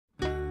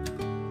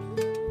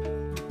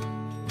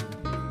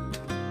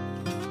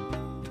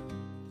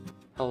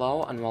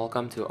Hello and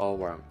welcome to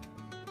O-Worm.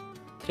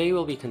 Today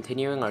we'll be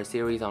continuing our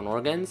series on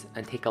organs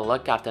and take a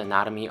look at the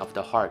anatomy of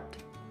the heart.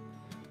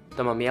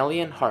 The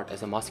mammalian heart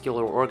is a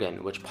muscular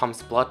organ which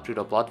pumps blood through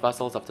the blood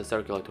vessels of the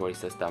circulatory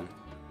system.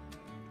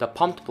 The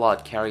pumped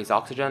blood carries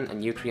oxygen and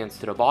nutrients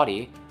to the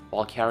body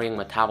while carrying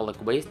metabolic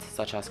waste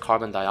such as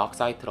carbon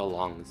dioxide to the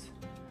lungs.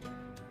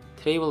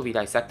 Today we'll be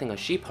dissecting a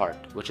sheep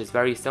heart, which is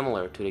very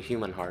similar to the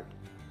human heart.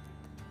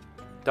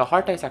 The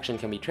heart dissection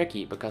can be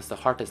tricky because the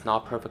heart is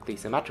not perfectly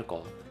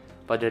symmetrical,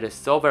 but it is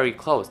so very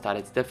close that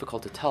it's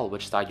difficult to tell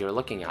which side you're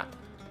looking at,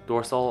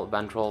 dorsal,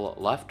 ventral,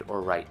 left,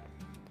 or right.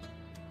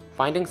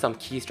 Finding some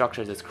key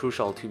structures is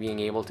crucial to being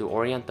able to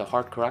orient the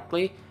heart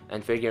correctly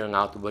and figuring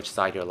out which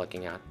side you're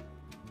looking at.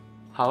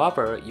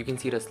 However, you can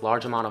see this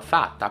large amount of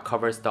fat that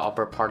covers the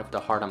upper part of the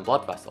heart and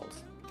blood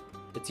vessels.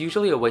 It's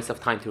usually a waste of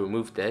time to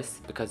remove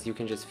this because you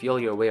can just feel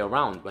your way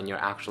around when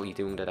you're actually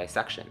doing the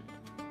dissection.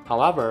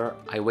 However,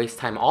 I waste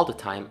time all the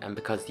time, and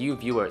because you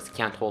viewers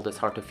can't hold this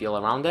heart to feel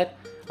around it,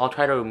 I'll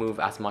try to remove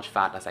as much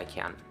fat as I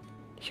can.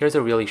 Here's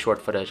a really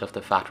short footage of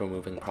the fat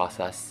removing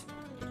process.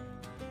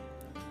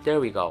 There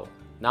we go.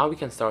 Now we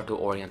can start to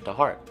orient the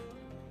heart.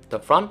 The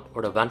front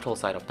or the ventral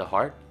side of the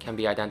heart can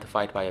be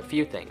identified by a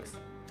few things.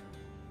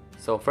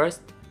 So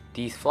first,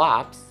 these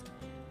flaps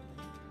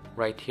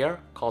right here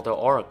called the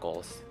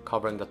auricles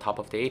covering the top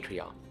of the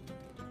atria.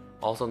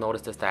 Also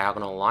notice this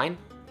diagonal line.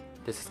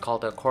 This is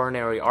called the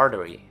coronary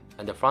artery,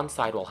 and the front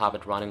side will have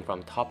it running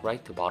from top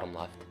right to bottom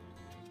left.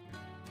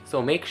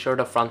 So make sure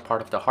the front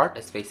part of the heart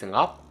is facing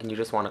up and you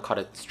just want to cut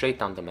it straight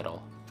down the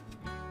middle.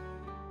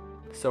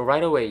 So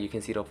right away you can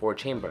see the 4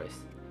 chambers.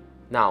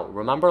 Now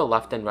remember,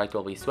 left and right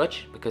will be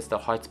switched because the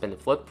heart's been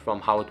flipped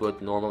from how it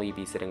would normally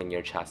be sitting in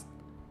your chest.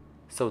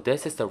 So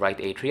this is the right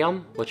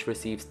atrium, which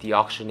receives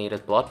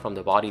deoxygenated blood from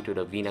the body to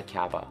the vena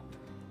cava.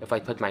 If I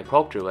put my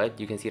probe through it,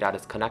 you can see that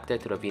it's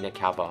connected to the vena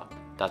cava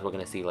that we're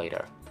going to see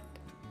later.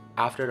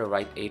 After the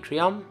right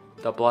atrium,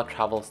 the blood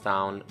travels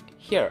down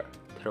here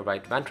to the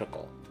right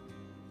ventricle.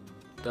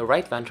 The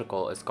right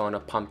ventricle is going to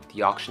pump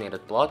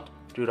deoxygenated blood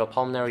through the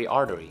pulmonary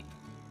artery,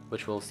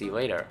 which we'll see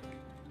later.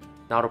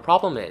 Now the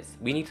problem is,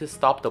 we need to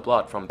stop the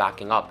blood from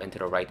backing up into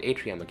the right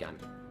atrium again.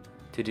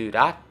 To do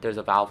that, there's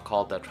a valve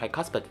called the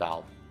tricuspid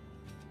valve.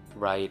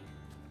 Right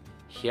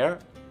here,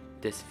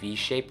 this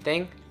V-shaped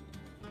thing,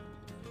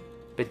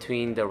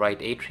 between the right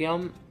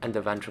atrium and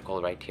the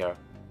ventricle right here.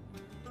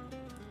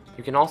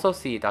 You can also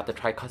see that the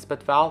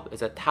tricuspid valve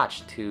is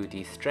attached to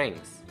these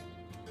strings,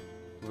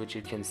 which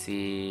you can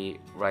see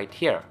right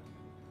here.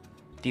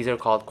 These are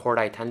called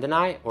chordae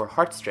tendineae or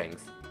heartstrings,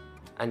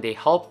 and they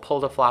help pull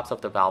the flaps of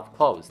the valve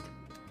closed.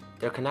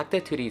 They're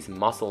connected to these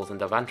muscles in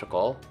the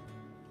ventricle,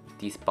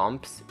 these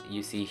bumps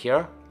you see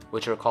here,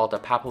 which are called the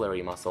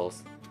papillary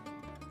muscles.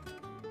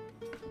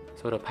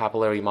 So the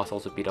papillary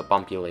muscles would be the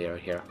bumpy layer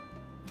here.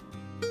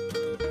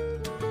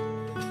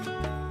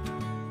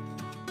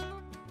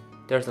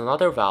 There's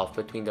another valve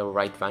between the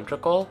right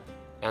ventricle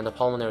and the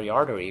pulmonary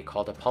artery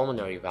called the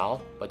pulmonary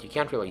valve, but you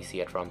can't really see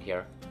it from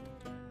here.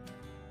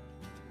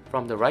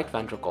 From the right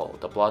ventricle,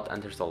 the blood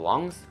enters the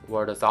lungs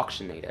where it is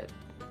oxygenated.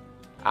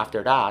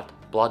 After that,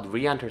 blood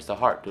re-enters the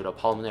heart through the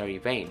pulmonary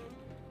vein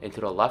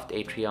into the left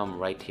atrium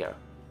right here.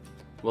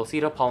 We'll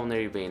see the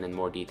pulmonary vein in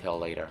more detail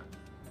later.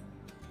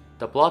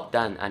 The blood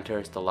then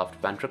enters the left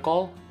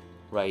ventricle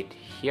right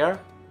here,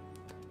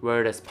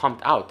 where it is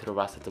pumped out to the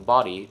rest of the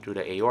body through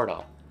the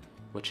aorta,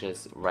 which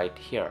is right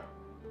here.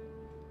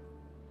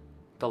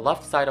 The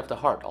left side of the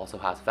heart also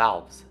has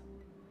valves.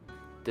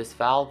 This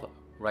valve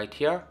right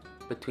here,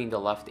 between the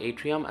left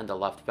atrium and the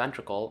left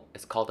ventricle,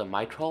 is called the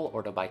mitral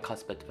or the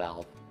bicuspid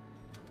valve.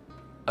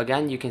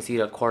 Again, you can see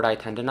the chordae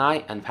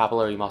tendineae and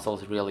papillary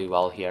muscles really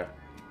well here.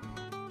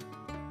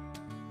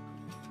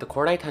 The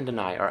chordae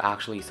tendineae are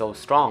actually so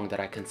strong that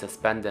I can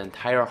suspend the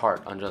entire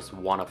heart on just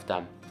one of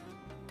them.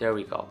 There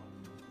we go.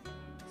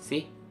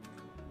 See?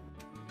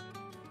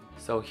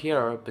 So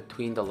here,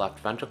 between the left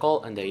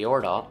ventricle and the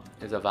aorta,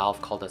 is a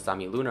valve called the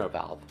semilunar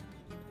valve.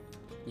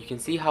 You can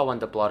see how when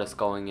the blood is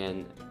going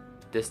in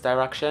this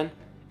direction,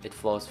 it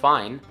flows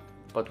fine,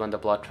 but when the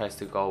blood tries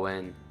to go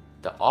in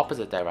the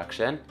opposite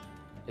direction,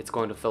 it's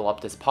going to fill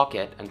up this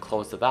pocket and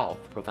close the valve,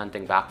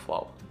 preventing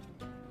backflow.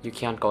 You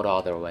can't go the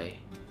other way.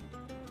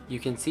 You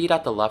can see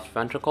that the left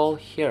ventricle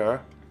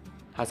here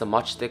has a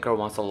much thicker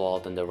muscle wall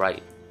than the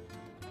right.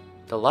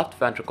 The left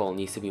ventricle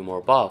needs to be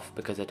more buff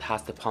because it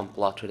has to pump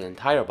blood to the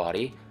entire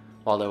body,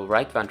 while the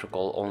right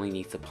ventricle only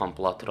needs to pump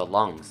blood to the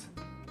lungs.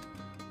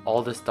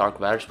 All this dark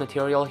reddish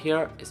material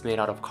here is made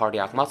out of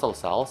cardiac muscle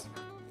cells,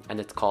 and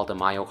it's called the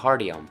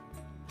myocardium.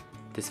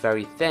 This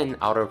very thin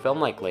outer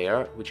film-like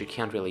layer, which you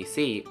can't really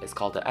see, is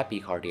called the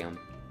epicardium.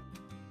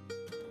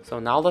 So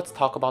now let's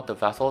talk about the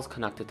vessels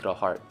connected to the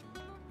heart.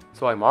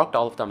 So I marked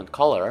all of them in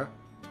color.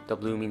 The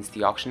blue means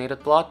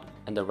deoxygenated blood,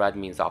 and the red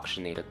means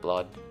oxygenated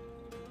blood.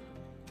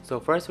 So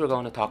first we're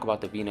going to talk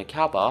about the vena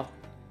cava,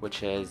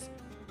 which is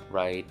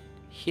right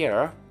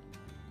here,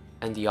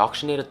 and the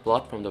oxygenated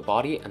blood from the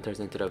body enters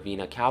into the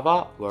vena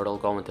cava where it'll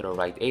go into the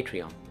right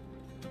atrium.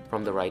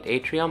 From the right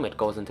atrium, it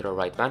goes into the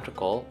right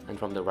ventricle, and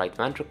from the right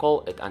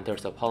ventricle, it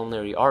enters the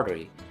pulmonary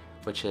artery,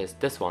 which is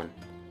this one.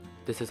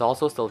 This is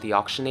also still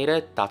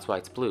deoxygenated, that's why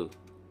it's blue.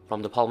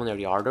 From the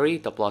pulmonary artery,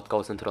 the blood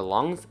goes into the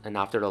lungs, and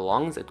after the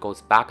lungs, it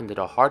goes back into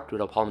the heart through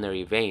the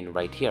pulmonary vein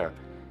right here.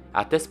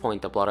 At this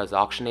point, the blood is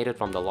oxygenated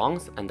from the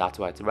lungs, and that's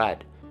why it's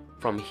red.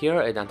 From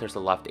here, it enters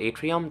the left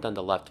atrium, then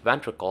the left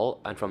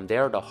ventricle, and from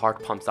there, the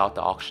heart pumps out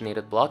the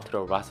oxygenated blood to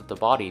the rest of the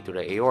body through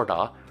the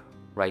aorta,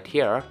 right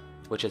here,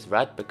 which is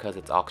red because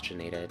it's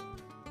oxygenated.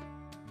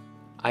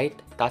 Aight,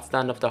 that's the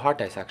end of the heart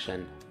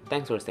dissection.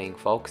 Thanks for staying,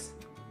 folks.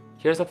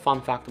 Here's a fun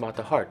fact about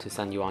the heart to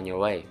send you on your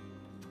way.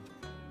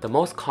 The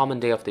most common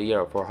day of the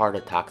year for heart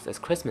attacks is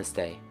Christmas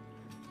Day.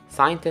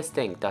 Scientists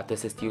think that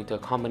this is due to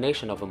a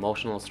combination of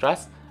emotional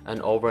stress and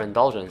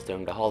overindulgence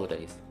during the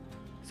holidays.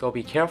 So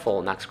be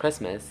careful next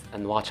Christmas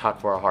and watch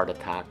out for a heart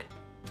attack.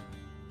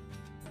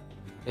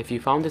 If you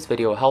found this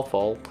video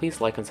helpful,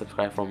 please like and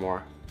subscribe for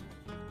more.